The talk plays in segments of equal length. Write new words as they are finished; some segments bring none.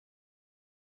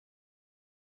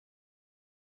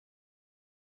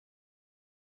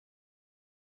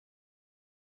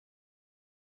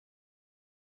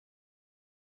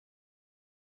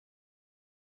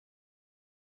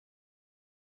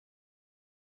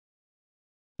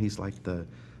He's like the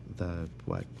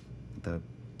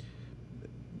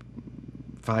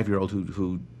 5-year-old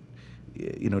who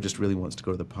just really wants to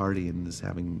go to the party and is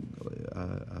having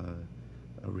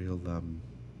a real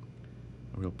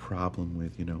problem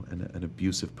with an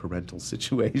abusive parental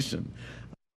situation.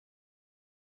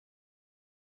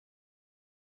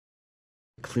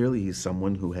 Clearly, he's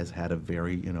someone who has had a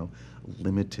very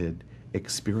limited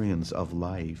experience of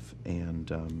life,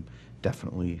 and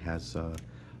definitely has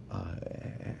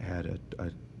had a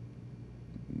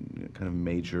kind of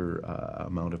major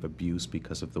amount of abuse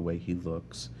because of the way he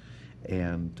looks,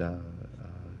 and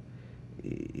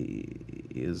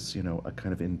is a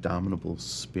kind of indomitable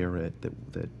spirit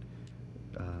that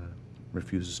uh,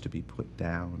 refuses to be put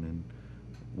down and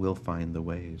will find the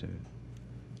way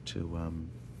to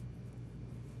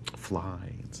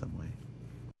fly in some way.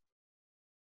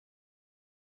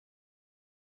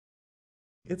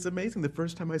 It's amazing. The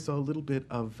first time I saw a little bit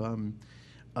of the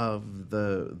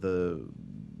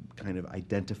kind of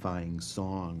identifying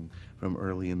song from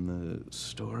early in the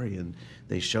story, and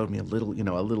they showed me a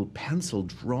little pencil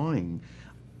drawing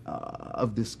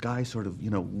of this guy sort of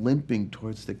limping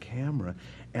towards the camera,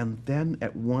 and then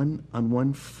on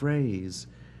one phrase,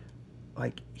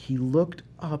 like, he looked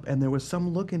up and there was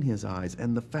some look in his eyes,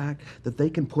 and the fact that they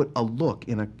can put a look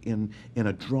in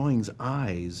a drawing's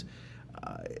eyes,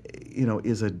 uh,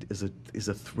 is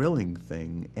a thrilling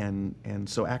thing, and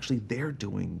so actually they're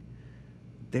doing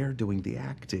the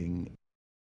acting.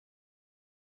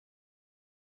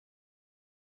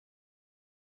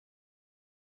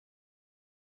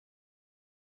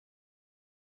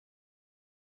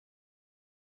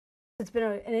 It's been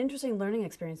an interesting learning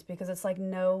experience because it's like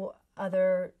no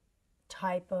other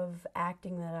type of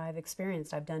acting that I've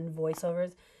experienced. I've done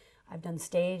voiceovers, I've done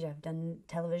stage, I've done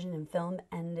television and film,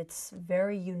 and it's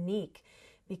very unique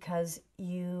because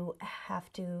you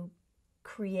have to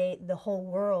create the whole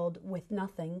world with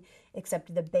nothing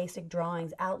except the basic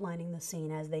drawings outlining the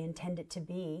scene as they intend it to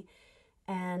be.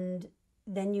 And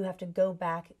then you have to go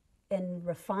back and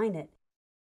refine it.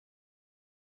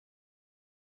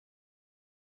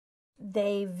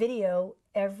 They video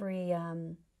every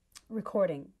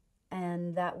recording,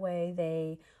 and that way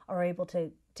they are able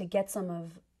to get some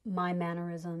of my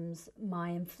mannerisms, my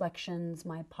inflections,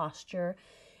 my posture.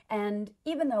 And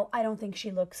even though I don't think she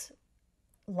looks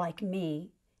like me,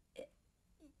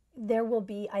 there will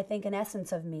be, I think, an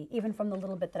essence of me, even from the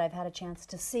little bit that I've had a chance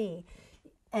to see.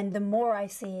 And the more I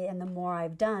see and the more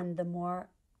I've done, the more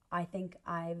I think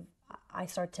I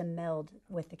start to meld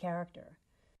with the character.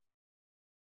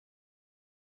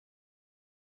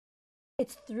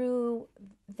 It's through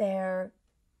their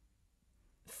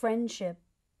friendship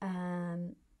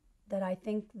that I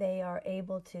think they are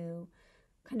able to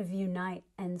kind of unite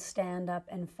and stand up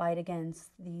and fight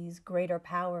against these greater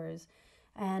powers,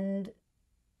 and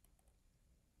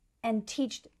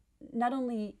teach, not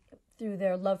only through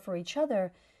their love for each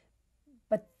other,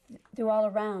 but through all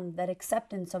around, that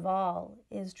acceptance of all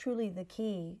is truly the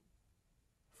key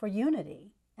for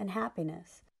unity and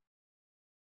happiness.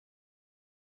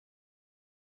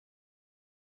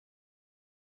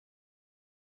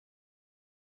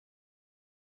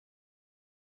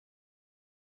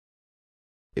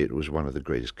 It was one of the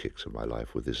greatest kicks of my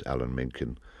life with this Alan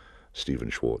Menken, Stephen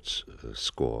Schwartz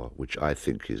score, which I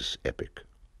think is epic.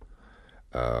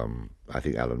 I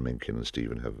think Alan Menken and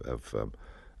Stephen have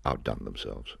outdone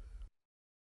themselves.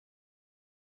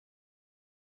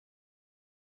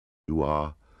 You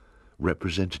are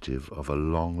representative of a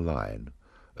long line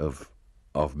of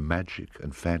magic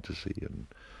and fantasy and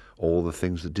all the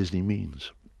things that Disney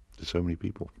means to so many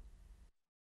people.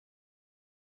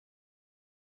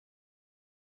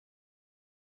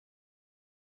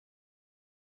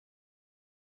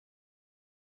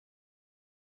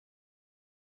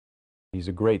 He's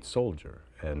a great soldier,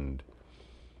 and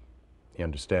he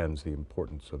understands the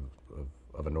importance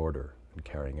of an order and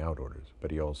carrying out orders,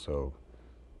 but he also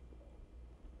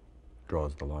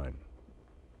draws the line.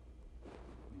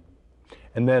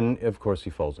 And then, of course, he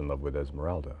falls in love with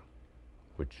Esmeralda,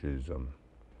 which is sort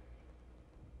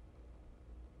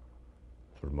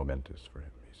of momentous for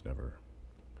him. He's never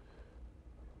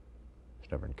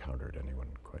encountered anyone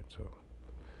quite so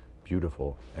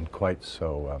beautiful and quite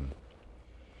so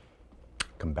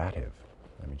combative.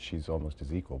 I mean, she's almost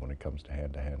his equal when it comes to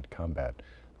hand-to-hand combat.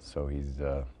 So he's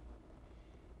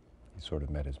sort of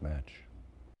met his match.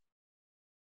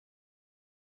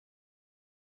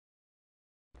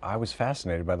 I was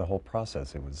fascinated by the whole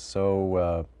process. It was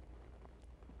so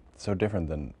different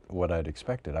than what I'd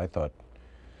expected. I thought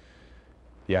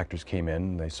the actors came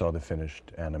in, they saw the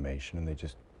finished animation, and they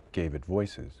just gave it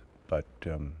voices. But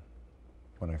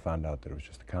when I found out that it was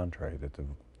just the contrary, that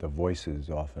the voices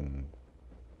often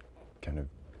kind of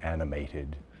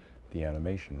animated the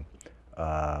animation.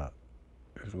 It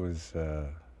was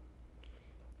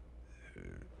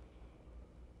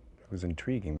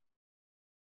intriguing.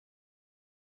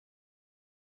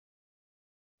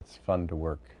 It's fun to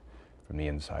work from the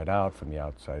inside out, from the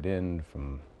outside in,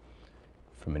 from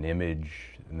an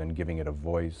image, and then giving it a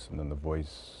voice, and then the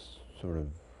voice sort of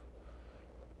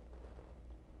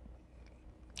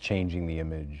changing the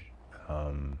image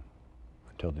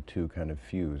until the two kind of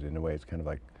fuse. In a way, it's kind of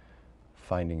like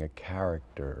finding a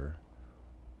character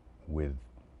with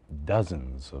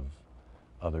dozens of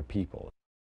other people.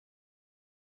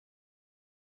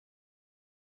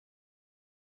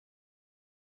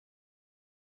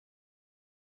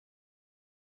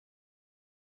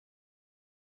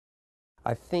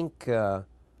 I think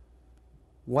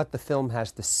what the film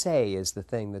has to say is the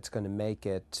thing that's going to make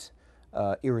it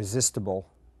irresistible,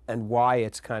 and why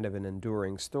it's kind of an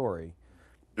enduring story,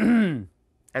 and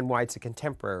why it's a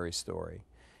contemporary story.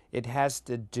 It has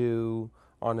to do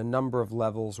on a number of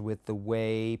levels with the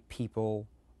way people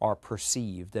are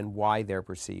perceived and why they're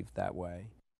perceived that way.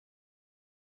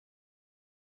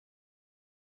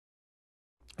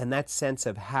 And that sense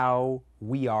of how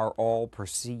we are all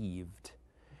perceived,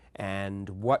 and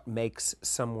what makes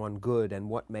someone good and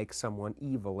what makes someone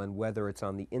evil, and whether it's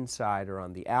on the inside or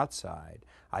on the outside,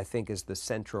 I think is the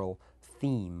central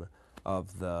theme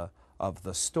of the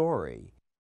story.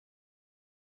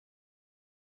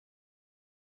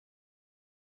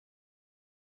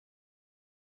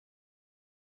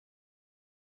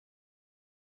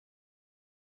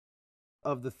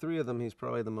 Of the three of them, he's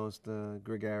probably the most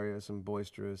gregarious and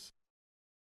boisterous.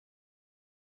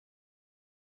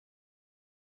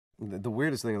 The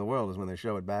weirdest thing in the world is when they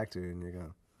show it back to you and you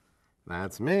go,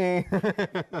 "That's me."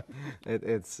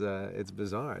 It's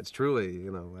bizarre. It's truly,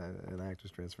 you know, an actor's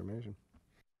transformation.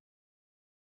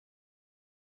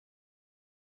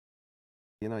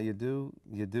 You know, you do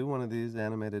one of these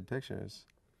animated pictures,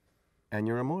 and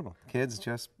you're immortal. Kids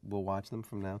just will watch them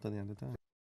from now to the end of time.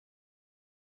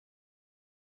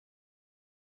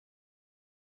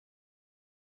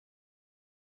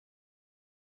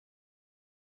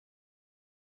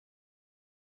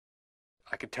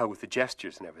 I could tell with the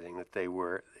gestures and everything that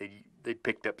they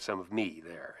picked up some of me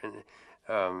there, and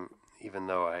even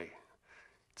though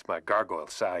it's my gargoyle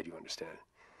side, you understand.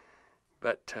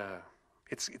 But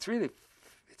it's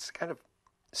kind of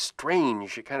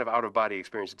strange, a kind of out of body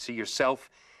experience to see yourself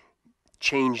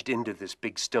changed into this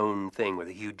big stone thing with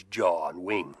a huge jaw and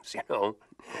wings, you know.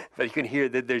 But you can hear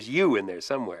that there's you in there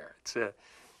somewhere.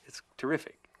 It's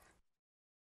terrific.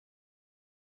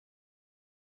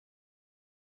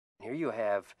 Here you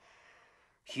have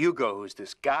Hugo, who's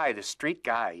this guy, this street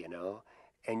guy, you know,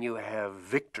 and you have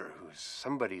Victor, who's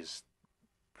somebody's,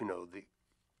 you know, the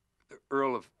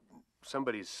Earl of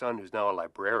somebody's son who's now a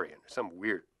librarian, some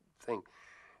weird thing.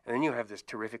 And then you have this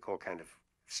terrific old kind of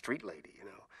street lady, you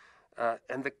know.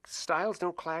 And the styles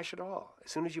don't clash at all.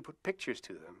 As soon as you put pictures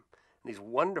to them, these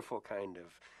wonderful kind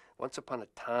of once upon a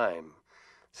time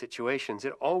situations,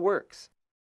 it all works.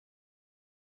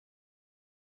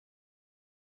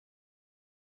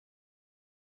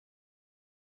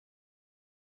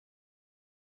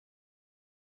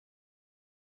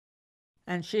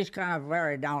 And she's kind of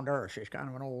very down to earth. She's kind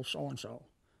of an old so-and-so.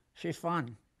 She's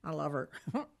fun. I love her.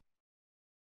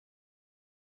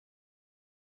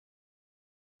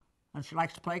 And she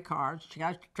likes to play cards. She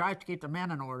tries to keep the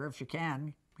men in order if she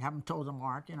can. Have them toe the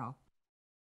mark, you know.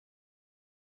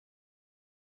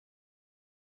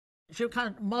 She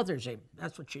kind of mothers him.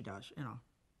 That's what she does, you know.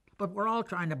 But we're all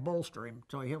trying to bolster him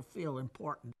so he'll feel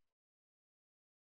important.